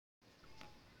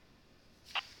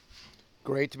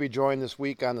great to be joined this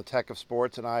week on the Tech of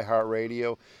Sports and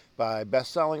iHeartRadio by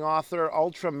best-selling author,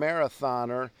 ultra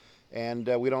marathoner, and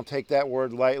we don't take that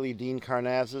word lightly, Dean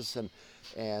Karnazes.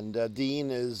 And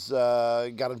Dean is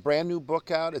got a brand new book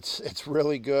out. It's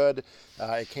really good.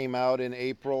 It came out in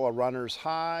April. A Runner's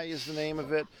High is the name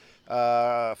of it.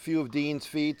 A few of Dean's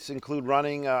feats include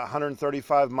running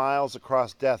 135 miles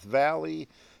across Death Valley,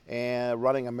 and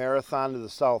running a marathon to the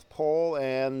South Pole,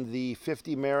 and the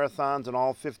 50 marathons in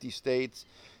all 50 states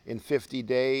in 50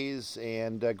 days.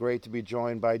 And great to be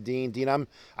joined by Dean. Dean,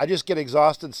 I just get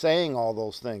exhausted saying all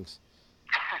those things.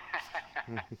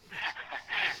 And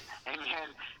yet,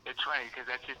 it's funny because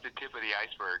that's just the tip of the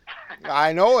iceberg.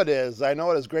 I know it is. I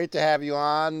know it is. Great to have you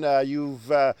on. You've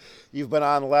been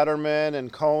on Letterman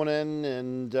and Conan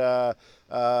and a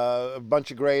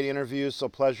bunch of great interviews. So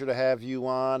pleasure to have you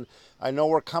on. I know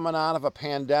we're coming out of a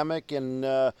pandemic and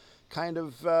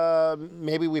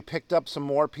maybe we picked up some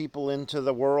more people into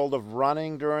the world of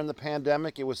running during the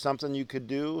pandemic. It was something you could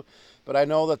do, but I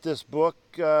know that this book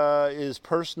is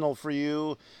personal for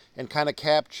you and kind of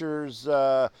captures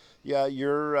your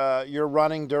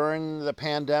running during the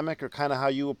pandemic, or kind of how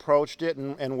you approached it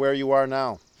and where you are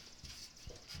now.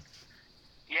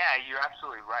 Yeah, you're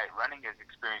absolutely right. Running has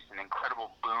experienced an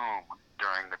incredible boom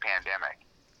during the pandemic.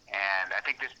 And I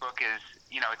think this book is,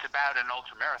 it's about an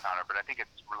ultra marathoner, but I think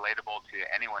it's relatable to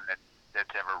anyone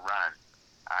that's ever run.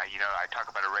 I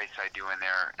talk about a race I do in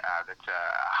there that's a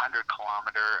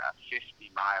 100-kilometer, a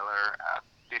 50-miler, a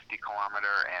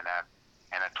 50-kilometer, and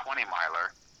a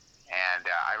 20-miler. And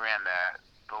I ran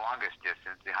the longest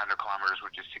distance, the 100 kilometers,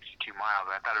 which is 62 miles.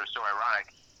 And I thought it was so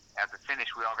ironic. At the finish,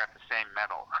 we all got the same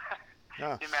medal.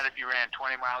 Yeah. Didn't matter if you ran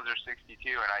 20 miles or 62.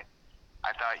 And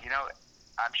I thought,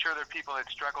 I'm sure there are people that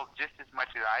struggled just as much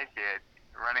as I did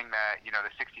running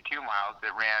the 62 miles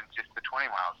that ran just the 20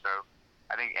 miles. So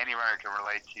I think any runner can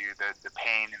relate to the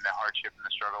pain and the hardship and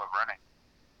the struggle of running.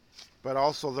 But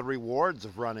also the rewards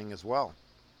of running as well.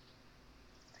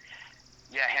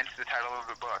 Yeah, hence the title of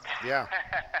the book. Yeah,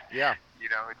 yeah.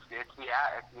 It's the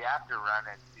after run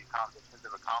and the sense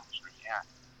of accomplishment.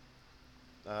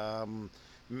 Yeah.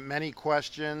 Many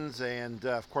questions, and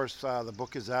of course the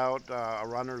book is out. A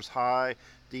Runner's High,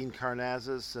 Dean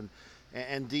Karnazes,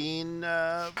 and Dean.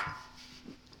 I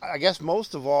guess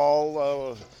most of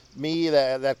all, me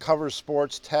that covers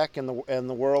sports tech and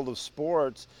the world of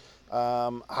sports.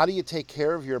 How do you take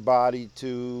care of your body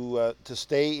to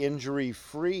stay injury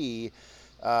free?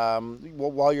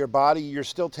 While you're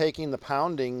still taking the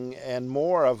pounding and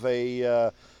more of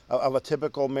a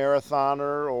typical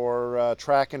marathoner or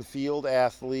track and field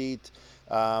athlete.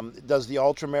 Does the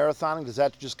ultra marathoning, does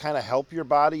that just kind of help your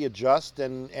body adjust?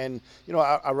 And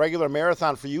a regular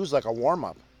marathon for you is like a warm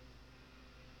up.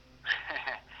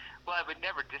 Well, I would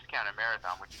never discount a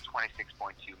marathon, which is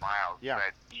 26.2 miles. Yeah.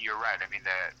 But you're right. I mean,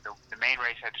 the main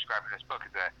race I describe in this book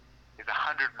is a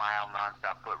 100-mile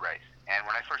nonstop foot race. And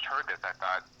when I first heard this, I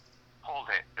thought, hold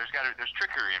it. There's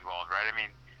trickery involved, right? I mean,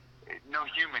 no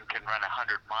human can run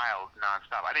 100 miles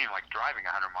nonstop. I didn't even like driving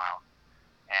 100 miles.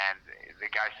 And the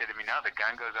guy said to me, no, the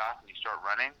gun goes off and you start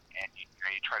running, and you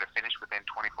try to finish within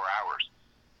 24 hours.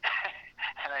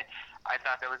 And I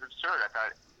thought that was absurd. I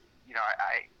thought,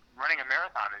 running a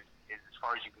marathon is as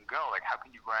far as you can go. Like, how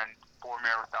can you run 4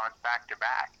 marathons back to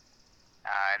back?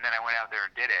 And then I went out there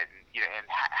and did it. And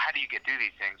how do you get through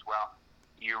these things? Well,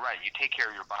 you're right. You take care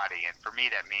of your body, and for me,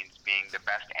 that means being the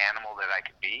best animal that I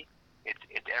could be. It's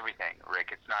everything,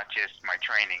 Rick. It's not just my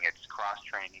training. It's cross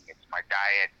training. It's my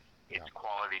diet. It's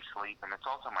quality sleep, and it's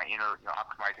also my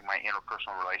optimizing my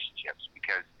interpersonal relationships.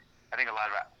 Because I think a lot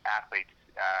of athletes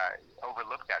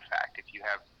overlook that fact. If you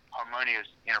have harmonious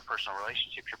interpersonal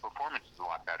relationships, your performance is a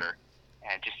lot better,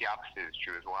 and just the opposite is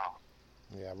true as well.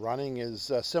 Yeah, running is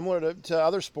similar to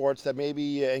other sports that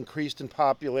maybe increased in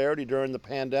popularity during the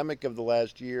pandemic of the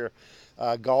last year.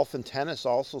 Golf and tennis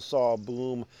also saw a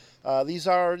boom. These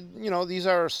are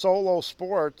solo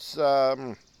sports,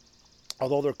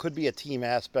 although there could be a team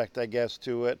aspect, I guess,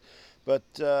 to it. But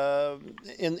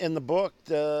in the book,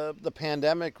 the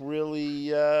pandemic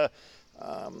really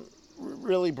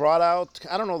brought out,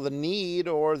 I don't know, the need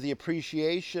or the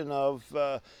appreciation of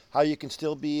how you can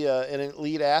still be an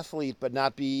elite athlete but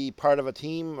not be part of a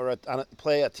team or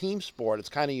play a team sport. It's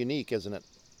kind of unique, isn't it?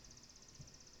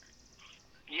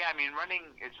 Yeah, I mean, running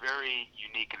is very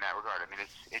unique in that regard. I mean,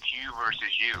 it's you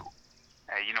versus you.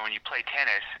 When you play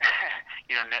tennis,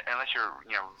 unless you're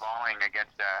volleying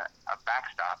against a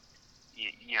backstop,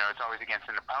 it's always against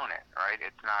an opponent, right?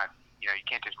 It's not, you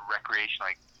can't just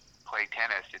recreationally play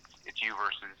tennis. It's you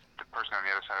versus the person on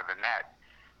the other side of the net.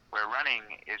 Where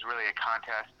running is really a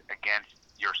contest against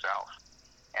yourself.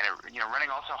 and running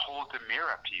also holds a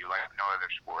mirror up to you like no other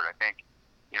sport. I think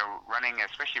running,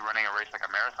 especially running a race like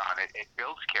a marathon, it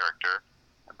builds character,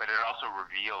 but it also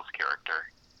reveals character.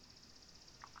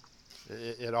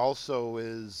 It also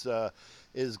is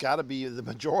got to be, the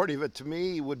majority of it to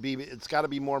me would be, it's got to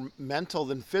be more mental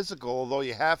than physical, although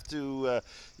you have to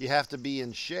be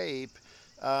in shape.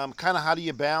 Kind of how do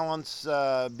you balance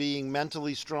being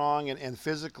mentally strong and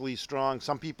physically strong?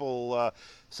 Some people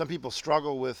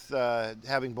struggle with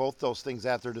having both those things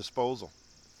at their disposal.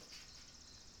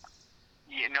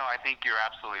 I think you're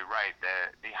absolutely right.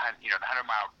 The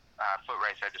 100-mile foot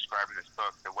race I describe in this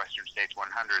book, the Western States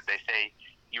 100, they say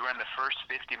you run the first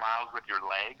 50 miles with your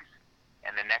legs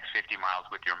and the next 50 miles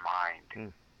with your mind.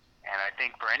 And I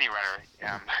think for any runner,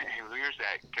 here's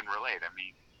that can relate. I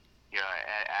mean,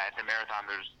 at the marathon,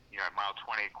 there's at mile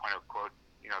 20, quote unquote,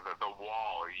 the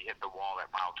wall, or you hit the wall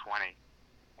at mile 20,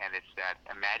 and it's that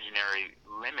imaginary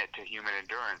limit to human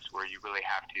endurance where you really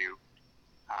have to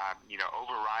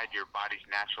override your body's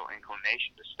natural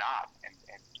inclination to stop and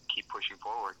keep pushing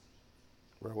forward.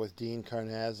 We're with Dean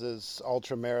Karnazes,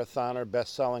 ultra marathoner,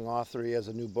 best-selling author. He has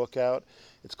a new book out.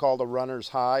 It's called A Runner's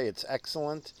High. It's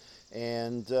excellent,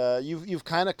 and you've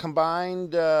kind of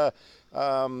combined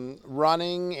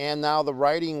running and now the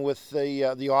writing with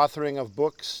the authoring of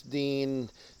books, Dean.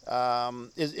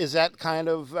 Is that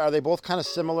are they both kind of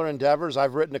similar endeavors?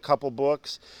 I've written a couple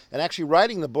books, and actually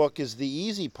writing the book is the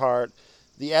easy part.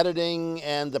 The editing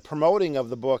and the promoting of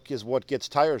the book is what gets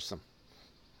tiresome.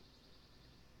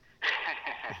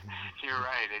 You're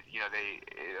right.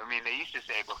 They used to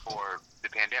say before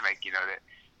the pandemic, that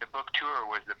the book tour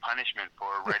was the punishment for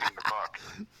writing the book.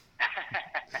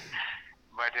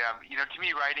 But to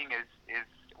me, writing is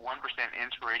 1%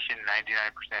 inspiration, 99%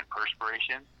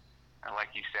 perspiration. And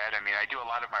like you said, I do a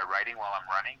lot of my writing while I'm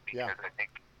running because I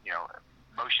think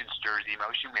motion stirs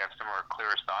emotion. We have some of our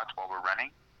clearest thoughts while we're running.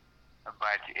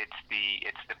 But it's the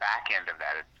back end of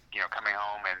that. It's coming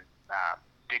home and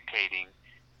dictating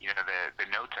the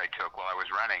notes I took while I was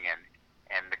running and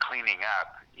the cleaning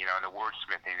up, and the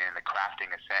wordsmithing and the crafting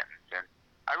a sentence. And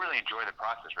I really enjoy the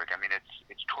process, Rick.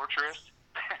 It's torturous,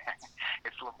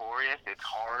 it's laborious, it's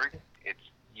hard. It's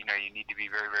you need to be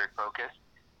very, very focused,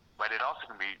 but it also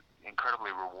can be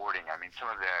incredibly rewarding. Some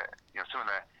of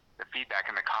the feedback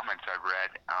and the comments I've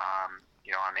read, on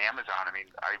Amazon. I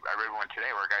read one today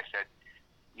where a guy said,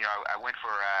 I went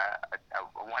for a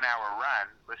 1 hour run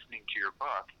listening to your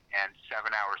book, and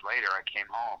 7 hours later I came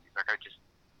home. He's like, I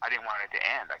didn't want it to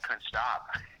end. I couldn't stop.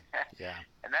 Yeah.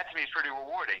 And that to me is pretty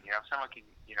rewarding. If someone can,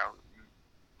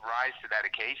 rise to that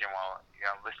occasion while,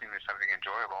 listening to something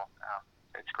enjoyable,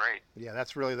 it's great. Yeah,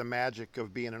 that's really the magic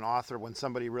of being an author. When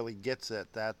somebody really gets it,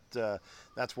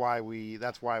 that's why we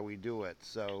do it.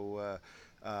 So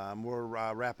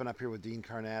we're wrapping up here with Dean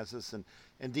Karnazes, and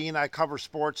Dean, I cover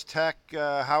sports tech.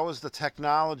 How has the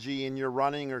technology in your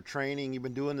running or training? You've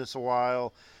been doing this a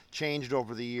while. Changed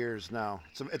over the years now.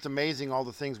 It's amazing all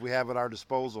the things we have at our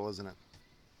disposal, isn't it?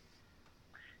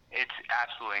 It's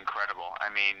absolutely incredible.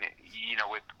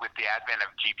 With the advent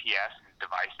of GPS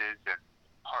devices and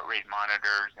heart rate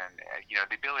monitors and the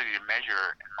ability to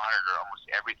measure and monitor almost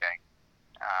everything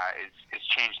is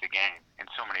changed the game in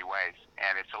so many ways,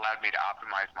 and it's allowed me to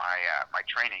optimize my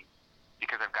training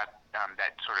because I've got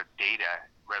that sort of data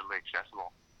readily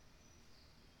accessible.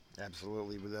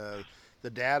 Absolutely. The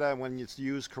data, when it's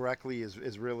used correctly,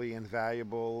 is really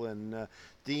invaluable. And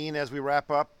Dean, as we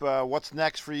wrap up, what's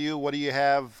next for you? What do you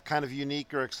have kind of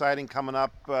unique or exciting coming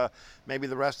up, maybe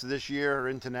the rest of this year or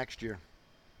into next year?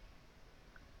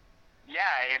 Yeah,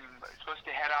 I'm supposed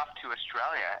to head off to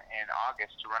Australia in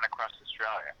August to run across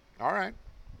Australia. All right.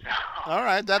 All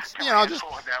right. That's just.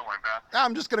 That one,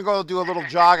 I'm just going to go do a little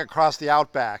jog across the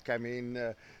outback.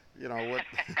 What.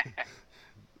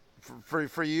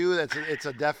 For you, it's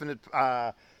a definite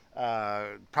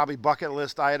probably bucket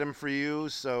list item for you.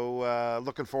 So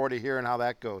looking forward to hearing how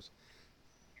that goes.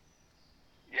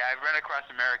 Yeah, I've run across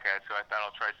America, so I thought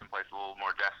I'll try someplace a little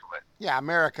more desolate. Yeah,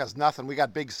 America's nothing. We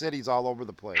got big cities all over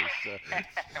the place. we got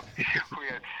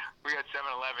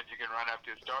 7-Elevens you can run up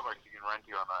to, Starbucks you can run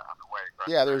to on the way.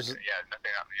 Yeah, nothing out in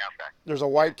the outback. There's a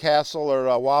White Castle or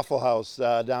a Waffle House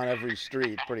down every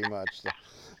street, pretty much. So.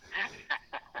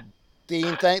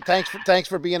 Dean, thanks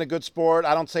for being a good sport.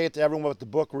 I don't say it to everyone, but the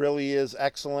book really is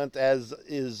excellent, as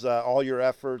is all your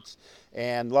efforts.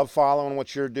 And love following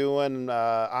what you're doing.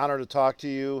 Honor to talk to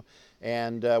you,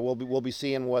 and we'll be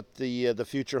seeing what the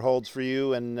future holds for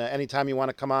you. And anytime you want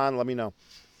to come on, let me know.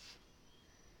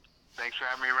 Thanks for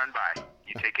having me run by.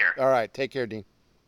 You take care. All right, take care, Dean.